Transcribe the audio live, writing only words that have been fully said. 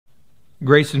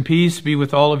Grace and peace be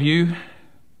with all of you.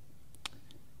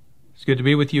 It's good to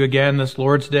be with you again this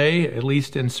Lord's Day, at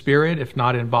least in spirit, if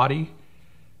not in body.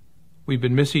 We've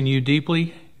been missing you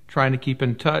deeply, trying to keep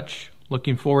in touch,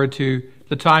 looking forward to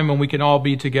the time when we can all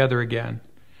be together again.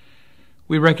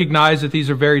 We recognize that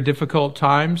these are very difficult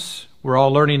times. We're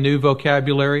all learning new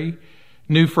vocabulary.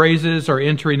 New phrases are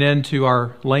entering into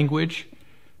our language.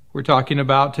 We're talking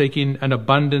about taking an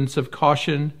abundance of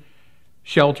caution,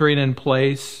 sheltering in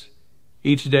place.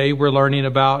 Each day we're learning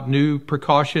about new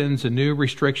precautions and new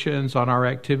restrictions on our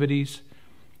activities.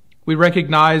 We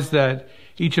recognize that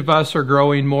each of us are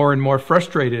growing more and more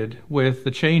frustrated with the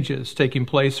changes taking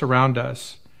place around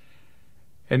us.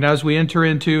 And as we enter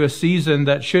into a season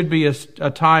that should be a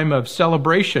time of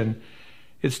celebration,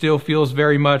 it still feels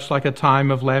very much like a time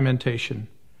of lamentation.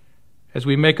 As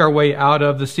we make our way out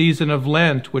of the season of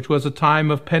Lent, which was a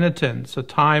time of penitence, a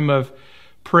time of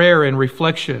prayer and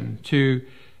reflection to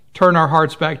turn our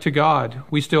hearts back to God,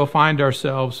 we still find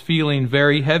ourselves feeling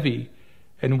very heavy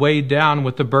and weighed down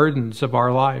with the burdens of our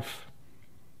life.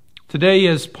 Today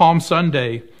is Palm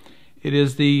Sunday. It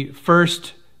is the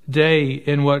first day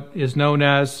in what is known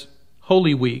as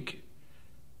Holy Week.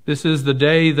 This is the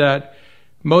day that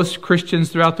most Christians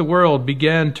throughout the world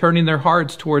began turning their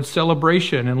hearts towards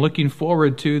celebration and looking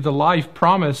forward to the life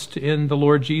promised in the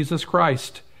Lord Jesus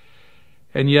Christ.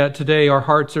 And yet today our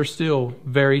hearts are still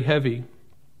very heavy.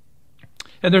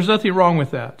 And there's nothing wrong with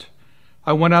that.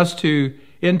 I want us to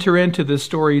enter into this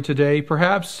story today,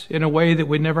 perhaps in a way that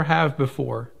we never have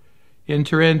before.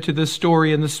 Enter into this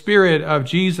story in the spirit of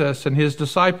Jesus and his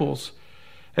disciples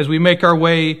as we make our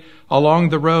way along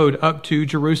the road up to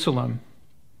Jerusalem.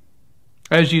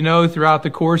 As you know, throughout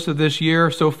the course of this year,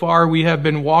 so far we have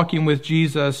been walking with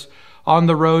Jesus on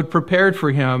the road prepared for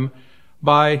him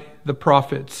by the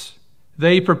prophets.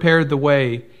 They prepared the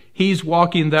way. He's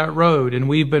walking that road, and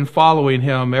we've been following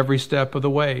him every step of the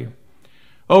way.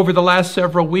 Over the last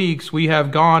several weeks, we have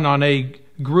gone on a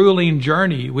grueling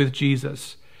journey with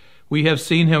Jesus. We have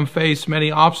seen him face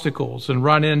many obstacles and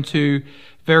run into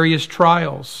various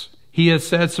trials. He has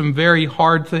said some very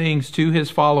hard things to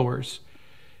his followers.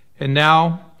 And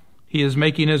now he is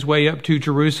making his way up to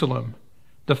Jerusalem,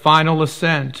 the final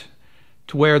ascent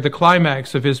to where the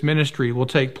climax of his ministry will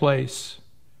take place.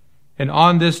 And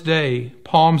on this day,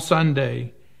 Palm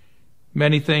Sunday,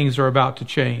 many things are about to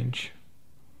change.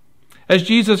 As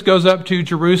Jesus goes up to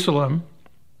Jerusalem,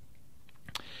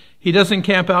 he doesn't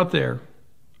camp out there.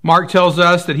 Mark tells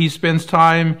us that he spends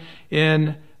time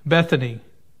in Bethany.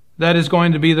 That is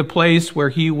going to be the place where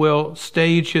he will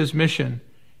stage his mission.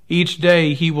 Each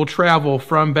day he will travel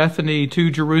from Bethany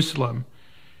to Jerusalem.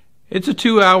 It's a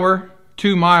 2-mile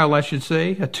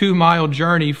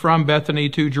journey from Bethany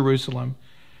to Jerusalem.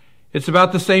 It's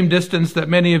about the same distance that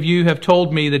many of you have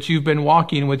told me that you've been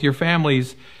walking with your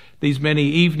families these many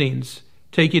evenings,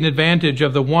 taking advantage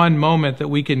of the one moment that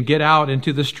we can get out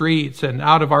into the streets and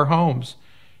out of our homes.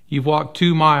 You've walked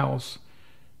 2 miles.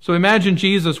 So imagine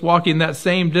Jesus walking that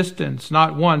same distance,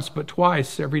 not once, but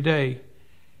twice every day.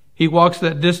 He walks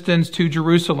that distance to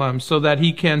Jerusalem so that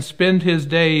he can spend his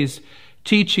days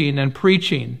teaching and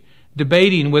preaching,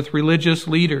 debating with religious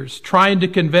leaders, trying to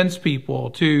convince people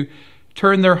to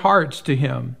turn their hearts to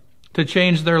him, to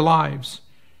change their lives.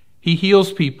 He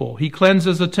heals people. He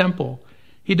cleanses a temple.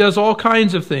 He does all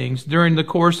kinds of things during the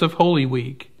course of Holy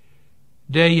Week.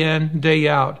 Day in, day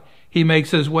out, he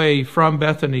makes his way from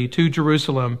Bethany to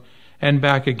Jerusalem and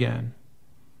back again.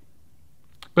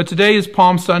 But today is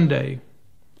Palm Sunday,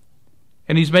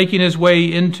 and he's making his way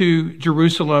into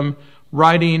Jerusalem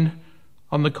riding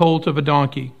on the colt of a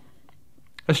donkey.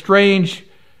 A strange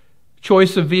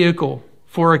choice of vehicle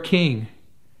for a king,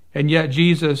 and yet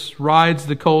Jesus rides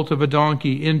the colt of a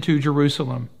donkey into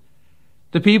Jerusalem.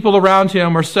 The people around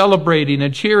him are celebrating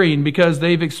and cheering because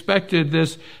they've expected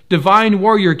this divine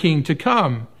warrior king to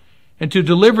come and to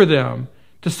deliver them,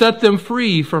 to set them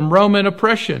free from Roman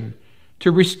oppression, to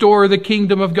restore the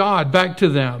kingdom of God back to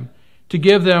them, to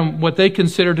give them what they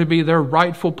consider to be their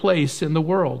rightful place in the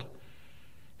world.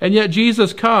 And yet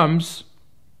Jesus comes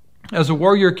as a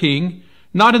warrior king,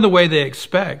 not in the way they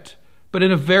expect, but in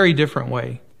a very different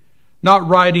way. Not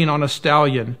riding on a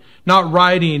stallion, not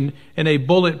riding in a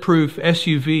bulletproof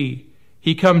SUV.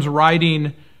 He comes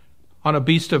riding on a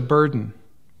beast of burden,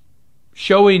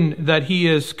 showing that he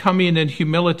is coming in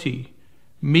humility,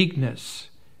 meekness.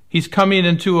 He's coming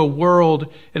into a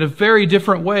world in a very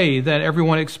different way than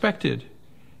everyone expected.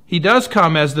 He does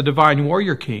come as the divine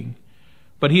warrior king,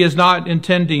 but he is not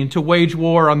intending to wage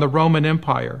war on the Roman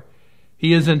Empire.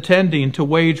 He is intending to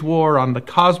wage war on the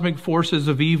cosmic forces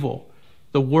of evil,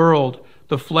 the world,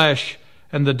 the flesh,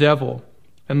 and the devil.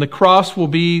 and the cross will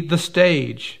be the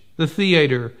stage, the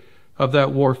theater of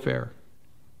that warfare.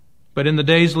 But in the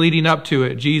days leading up to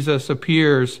it, Jesus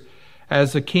appears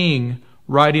as a king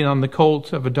riding on the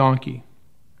colt of a donkey.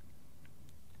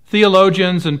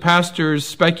 Theologians and pastors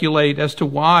speculate as to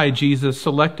why Jesus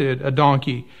selected a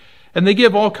donkey, and they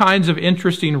give all kinds of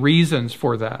interesting reasons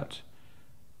for that.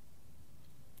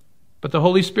 But the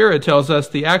Holy Spirit tells us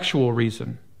the actual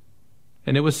reason,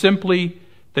 and it was simply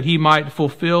that he might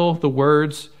fulfill the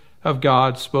words of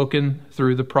God spoken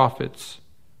through the prophets.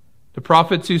 The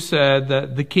prophets who said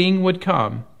that the king would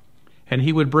come, and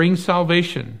he would bring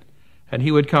salvation, and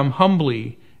he would come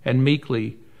humbly and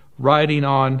meekly, riding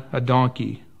on a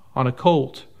donkey, on a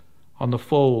colt, on the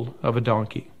foal of a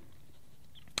donkey.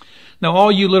 Now,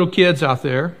 all you little kids out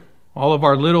there, all of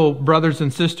our little brothers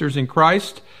and sisters in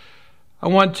Christ, I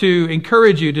want to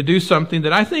encourage you to do something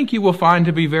that I think you will find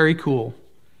to be very cool.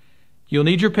 You'll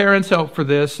need your parents' help for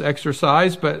this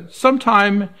exercise, but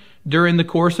sometime during the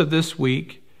course of this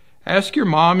week, ask your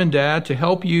mom and dad to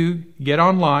help you get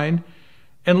online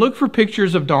and look for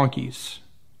pictures of donkeys.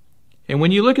 And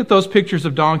when you look at those pictures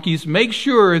of donkeys, make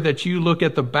sure that you look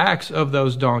at the backs of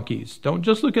those donkeys. Don't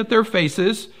just look at their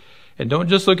faces, and don't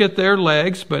just look at their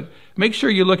legs, but make sure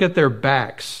you look at their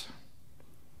backs.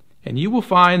 And you will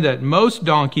find that most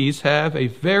donkeys have a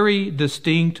very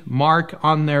distinct mark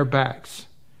on their backs.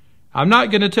 I'm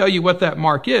not going to tell you what that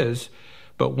mark is,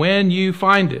 but when you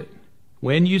find it,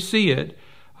 when you see it,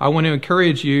 I want to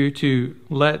encourage you to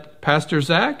let Pastor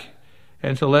Zach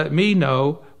and to let me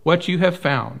know what you have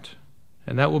found.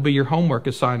 And that will be your homework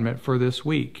assignment for this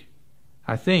week.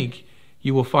 I think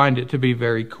you will find it to be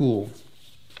very cool.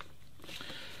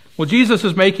 Well, Jesus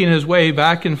is making his way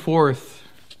back and forth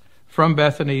from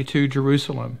Bethany to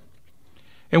Jerusalem.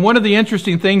 And one of the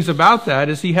interesting things about that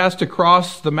is he has to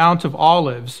cross the Mount of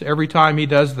Olives every time he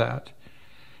does that.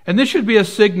 And this should be a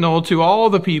signal to all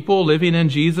the people living in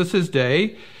Jesus'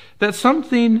 day that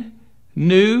something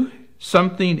new,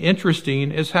 something interesting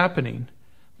is happening.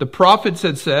 The prophets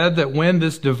had said that when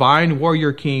this divine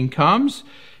warrior king comes,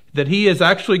 that he is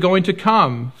actually going to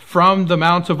come from the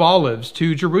Mount of Olives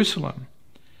to Jerusalem.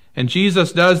 And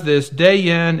Jesus does this day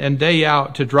in and day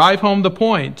out to drive home the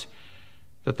point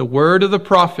that the word of the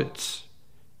prophets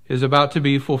is about to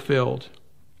be fulfilled.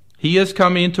 He is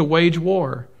coming to wage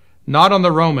war, not on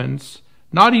the Romans,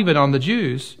 not even on the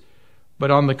Jews,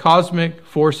 but on the cosmic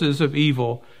forces of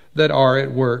evil that are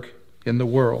at work in the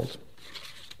world.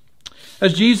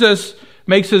 As Jesus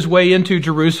makes his way into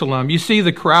Jerusalem, you see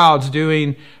the crowds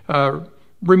doing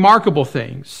remarkable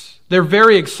things. They're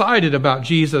very excited about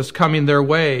Jesus coming their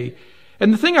way.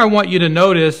 And the thing I want you to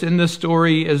notice in this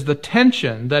story is the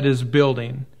tension that is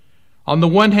building. On the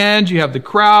one hand, you have the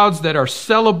crowds that are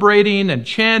celebrating and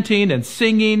chanting and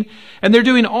singing, and they're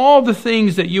doing all the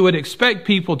things that you would expect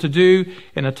people to do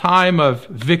in a time of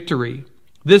victory.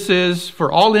 This is,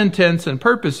 for all intents and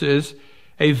purposes,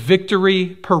 a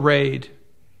victory parade.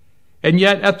 And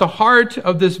yet, at the heart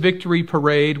of this victory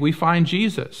parade, we find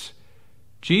Jesus.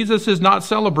 Jesus is not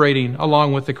celebrating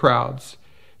along with the crowds.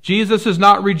 Jesus is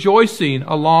not rejoicing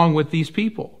along with these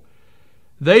people.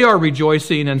 They are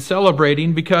rejoicing and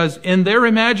celebrating because in their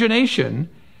imagination,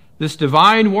 this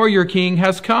divine warrior king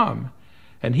has come,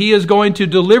 and he is going to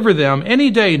deliver them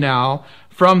any day now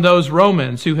from those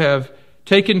Romans who have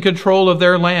taken control of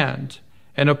their land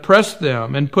and oppressed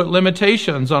them and put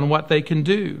limitations on what they can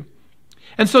do.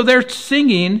 And so they're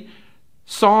singing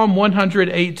Psalm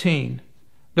 118.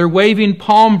 They're waving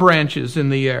palm branches in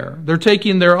the air. They're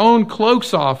taking their own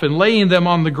cloaks off and laying them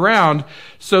on the ground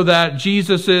so that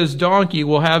Jesus' donkey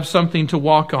will have something to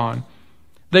walk on.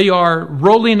 They are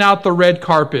rolling out the red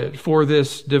carpet for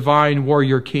this divine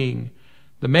warrior king,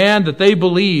 the man that they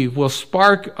believe will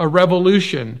spark a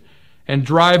revolution and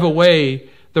drive away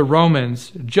the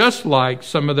Romans, just like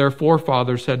some of their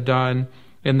forefathers had done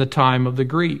in the time of the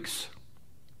Greeks.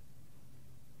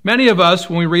 Many of us,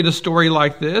 when we read a story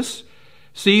like this,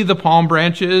 see the palm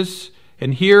branches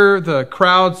and hear the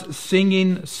crowds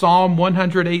singing Psalm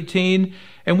 118,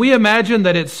 and we imagine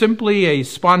that it's simply a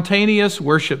spontaneous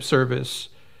worship service,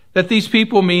 that these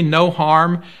people mean no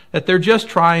harm, that they're just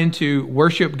trying to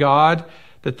worship God,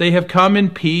 that they have come in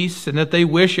peace, and that they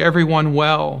wish everyone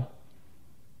well.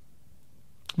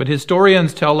 But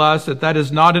historians tell us that that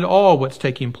is not at all what's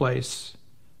taking place.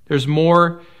 There's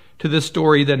more to this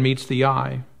story than meets the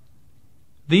eye.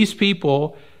 These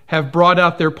people have brought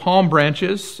out their palm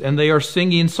branches and they are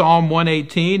singing Psalm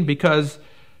 118 because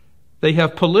they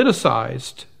have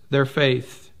politicized their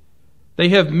faith. They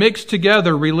have mixed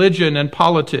together religion and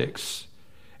politics.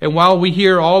 And while we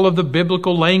hear all of the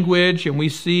biblical language and we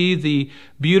see the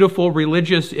beautiful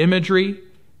religious imagery,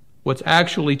 What's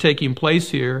actually taking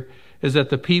place here is that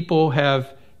the people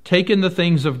have taken the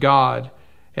things of God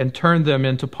and turned them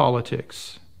into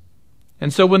politics.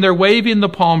 And so when they're waving the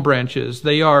palm branches,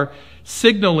 they are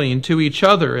signaling to each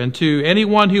other and to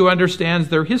anyone who understands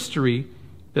their history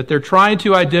that they're trying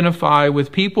to identify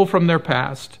with people from their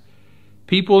past,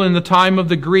 people in the time of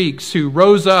the Greeks who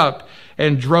rose up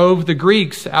and drove the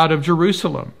Greeks out of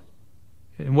Jerusalem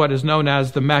in what is known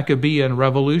as the Maccabean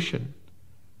Revolution.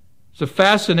 It's a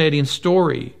fascinating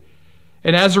story.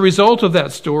 And as a result of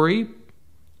that story,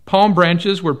 palm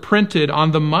branches were printed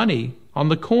on the money, on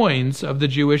the coins of the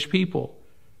Jewish people.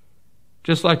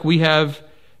 Just like we have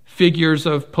figures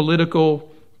of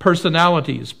political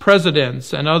personalities,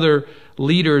 presidents and other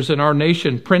leaders in our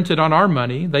nation printed on our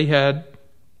money, they had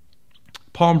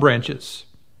palm branches.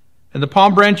 And the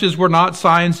palm branches were not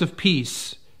signs of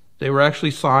peace. They were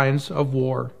actually signs of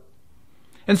war.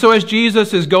 And so as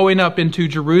Jesus is going up into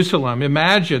Jerusalem,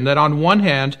 imagine that on one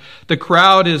hand, the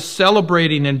crowd is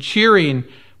celebrating and cheering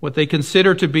what they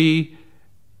consider to be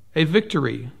a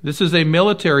victory. This is a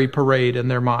military parade in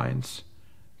their minds.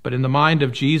 But in the mind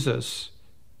of Jesus,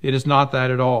 it is not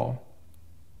that at all.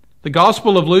 The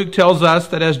Gospel of Luke tells us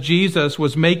that as Jesus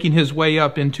was making his way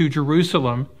up into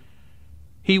Jerusalem,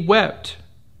 he wept.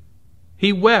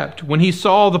 He wept when he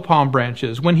saw the palm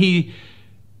branches, when he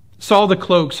saw the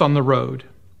cloaks on the road,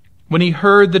 when he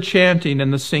heard the chanting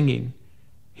and the singing.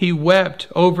 He wept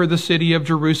over the city of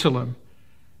Jerusalem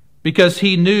because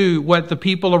he knew what the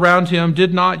people around him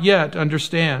did not yet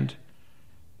understand.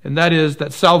 And that is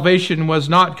that salvation was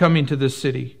not coming to this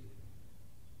city.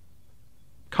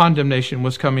 Condemnation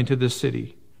was coming to this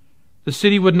city. The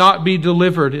city would not be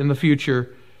delivered in the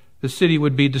future. The city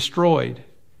would be destroyed.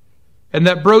 And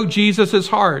that broke Jesus'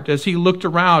 heart as he looked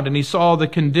around and he saw the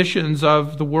conditions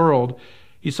of the world.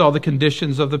 He saw the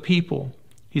conditions of the people.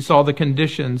 He saw the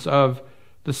conditions of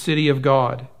the city of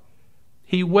God.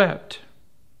 He wept.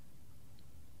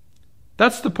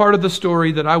 That's the part of the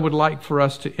story that I would like for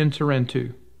us to enter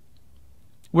into.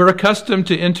 We're accustomed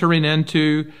to entering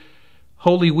into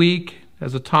Holy Week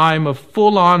as a time of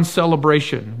full-on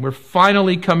celebration. We're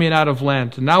finally coming out of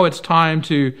Lent, and now it's time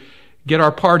to get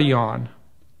our party on.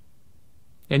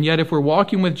 And yet, if we're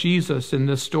walking with Jesus in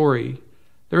this story,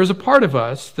 there is a part of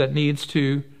us that needs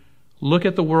to look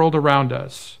at the world around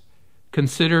us,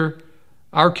 consider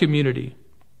our community,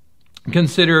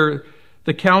 consider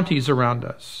the counties around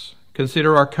us,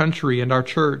 consider our country and our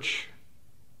church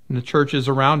and the churches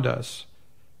around us.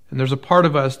 And there's a part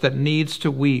of us that needs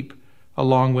to weep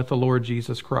along with the Lord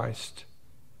Jesus Christ.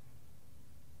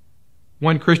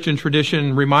 One Christian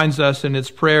tradition reminds us in its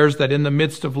prayers that in the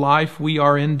midst of life, we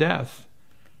are in death.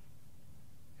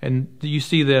 And you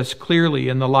see this clearly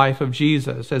in the life of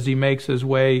Jesus as he makes his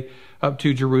way up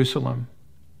to Jerusalem.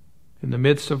 In the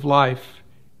midst of life,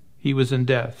 he was in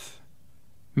death,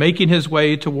 making his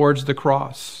way towards the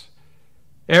cross.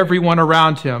 Everyone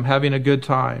around him having a good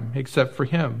time, except for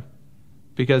him,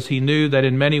 because he knew that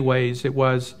in many ways it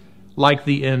was like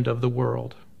the end of the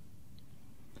world.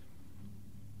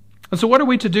 And so what are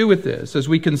we to do with this as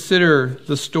we consider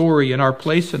the story and our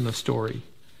place in the story?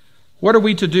 What are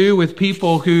we to do with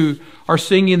people who are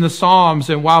singing the Psalms,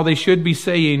 and while they should be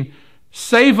saying,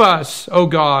 "Save us, O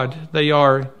God," they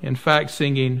are in fact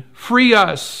singing, "Free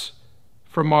us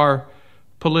from our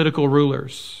political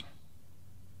rulers"?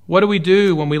 What do we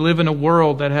do when we live in a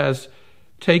world that has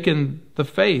taken the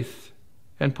faith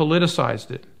and politicized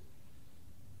it?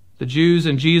 The Jews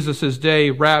in Jesus'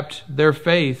 day wrapped their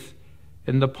faith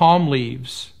in the palm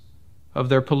leaves of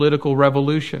their political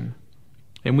revolution.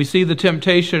 And we see the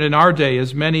temptation in our day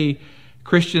as many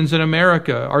Christians in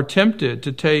America are tempted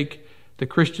to take the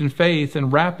Christian faith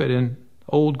and wrap it in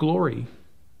old glory.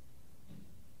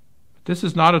 This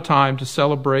is not a time to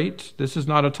celebrate. This is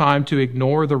not a time to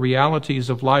ignore the realities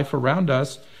of life around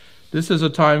us. This is a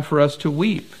time for us to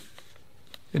weep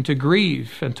and to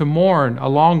grieve and to mourn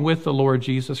along with the Lord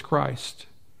Jesus Christ.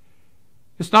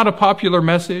 It's not a popular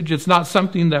message. It's not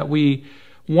something that we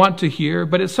want to hear,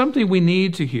 but it's something we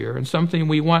need to hear and something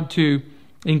we want to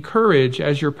encourage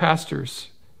as your pastors,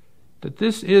 that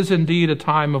this is indeed a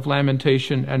time of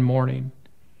lamentation and mourning.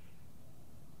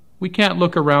 We can't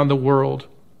look around the world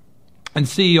and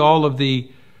see all of the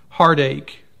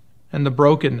heartache and the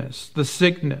brokenness, the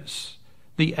sickness,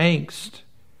 the angst.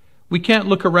 We can't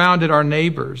look around at our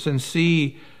neighbors and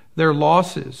see their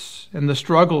losses and the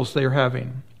struggles they're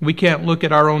having. We can't look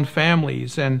at our own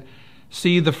families and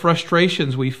see the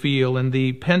frustrations we feel and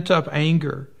the pent-up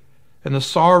anger and the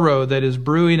sorrow that is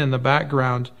brewing in the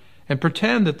background and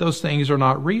pretend that those things are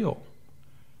not real.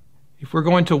 If we're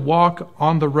going to walk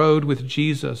on the road with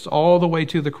Jesus all the way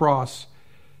to the cross,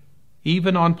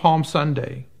 even on Palm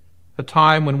Sunday, a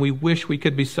time when we wish we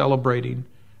could be celebrating,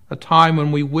 a time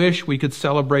when we wish we could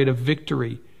celebrate a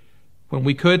victory, when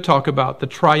we could talk about the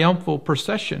triumphal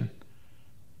procession.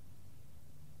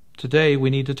 Today we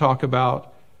need to talk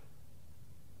about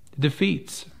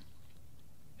defeats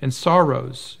and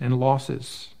sorrows and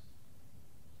losses.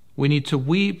 We need to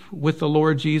weep with the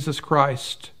Lord Jesus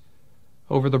Christ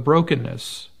over the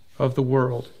brokenness of the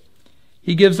world.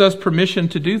 He gives us permission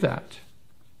to do that.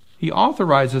 He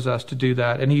authorizes us to do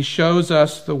that, and he shows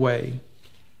us the way.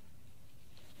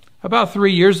 About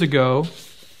 3 years ago,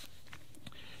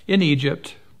 in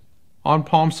Egypt, on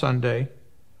Palm Sunday,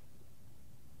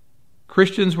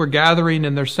 Christians were gathering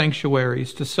in their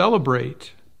sanctuaries to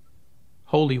celebrate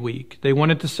Holy Week. They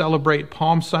wanted to celebrate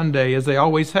Palm Sunday as they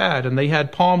always had, and they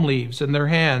had palm leaves in their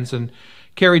hands and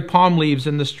carried palm leaves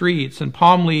in the streets and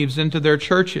palm leaves into their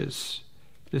churches.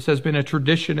 This has been a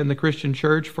tradition in the Christian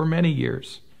church for many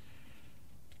years.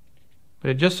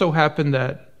 But it just so happened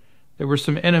that there were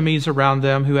some enemies around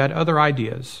them who had other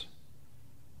ideas.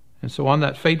 And so on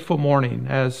that fateful morning,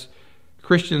 as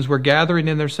Christians were gathering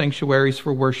in their sanctuaries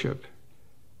for worship,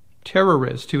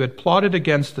 terrorists who had plotted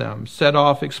against them set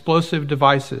off explosive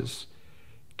devices,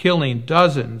 killing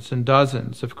dozens and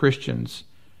dozens of Christians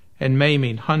and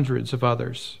maiming hundreds of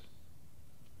others.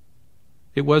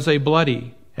 It was a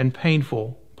bloody and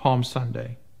painful Palm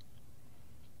Sunday.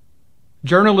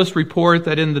 Journalists report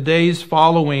that in the days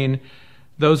following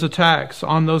those attacks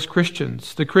on those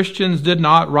Christians, the Christians did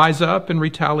not rise up and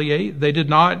retaliate. They did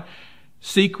not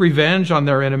seek revenge on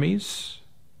their enemies,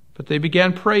 but they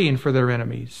began praying for their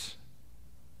enemies.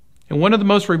 And one of the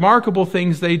most remarkable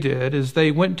things they did is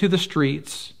they went to the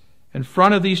streets in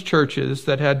front of these churches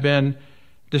that had been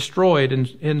destroyed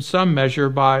in some measure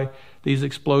by these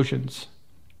explosions.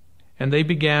 And they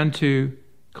began to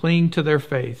cling to their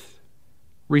faith,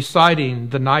 reciting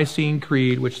the Nicene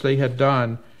Creed, which they had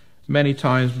done many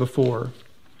times before.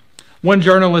 One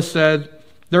journalist said,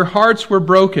 "Their hearts were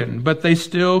broken, but they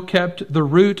still kept the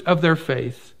root of their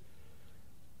faith.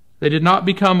 They did not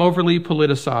become overly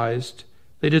politicized.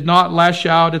 They did not lash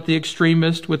out at the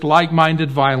extremist with like-minded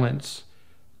violence.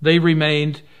 They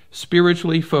remained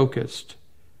spiritually focused."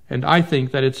 And I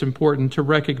think that it's important to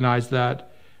recognize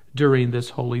that during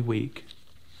this Holy Week.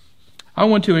 I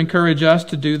want to encourage us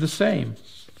to do the same.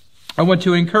 I want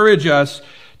to encourage us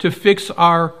to fix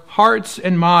our hearts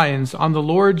and minds on the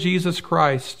Lord Jesus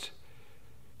Christ,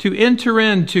 to enter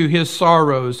into his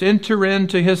sorrows, enter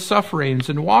into his sufferings,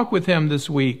 and walk with him this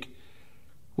week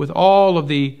with all of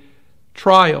the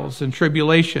trials and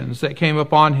tribulations that came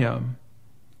upon him,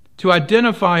 to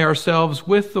identify ourselves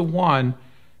with the one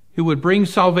who would bring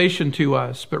salvation to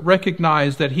us, but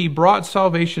recognize that he brought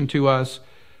salvation to us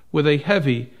with a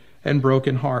heavy and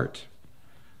broken heart.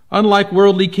 Unlike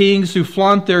worldly kings who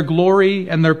flaunt their glory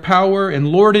and their power and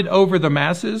lord it over the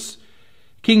masses,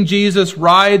 King Jesus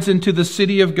rides into the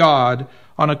city of God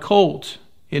on a colt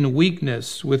in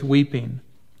weakness with weeping.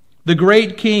 The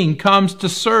great King comes to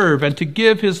serve and to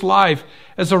give his life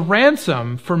as a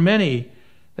ransom for many.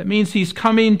 That means he's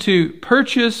coming to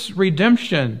purchase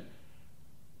redemption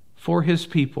for his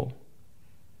people.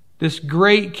 This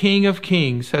great King of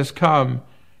Kings has come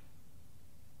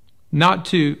not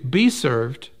to be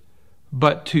served,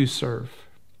 but to serve.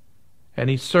 And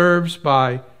he serves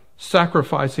by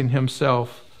sacrificing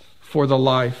himself for the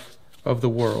life of the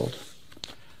world.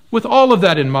 With all of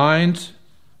that in mind,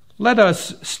 let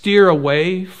us steer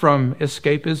away from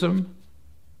escapism.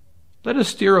 Let us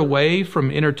steer away from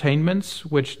entertainments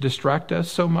which distract us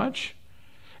so much.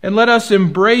 And let us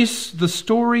embrace the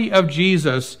story of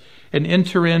Jesus and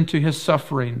enter into his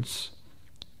sufferings,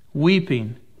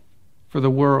 weeping for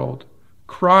the world,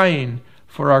 crying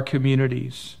for our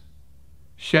communities,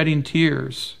 shedding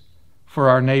tears for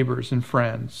our neighbors and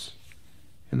friends.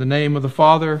 In the name of the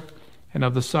Father, and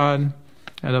of the Son,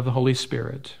 and of the Holy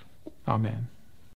Spirit. Amen.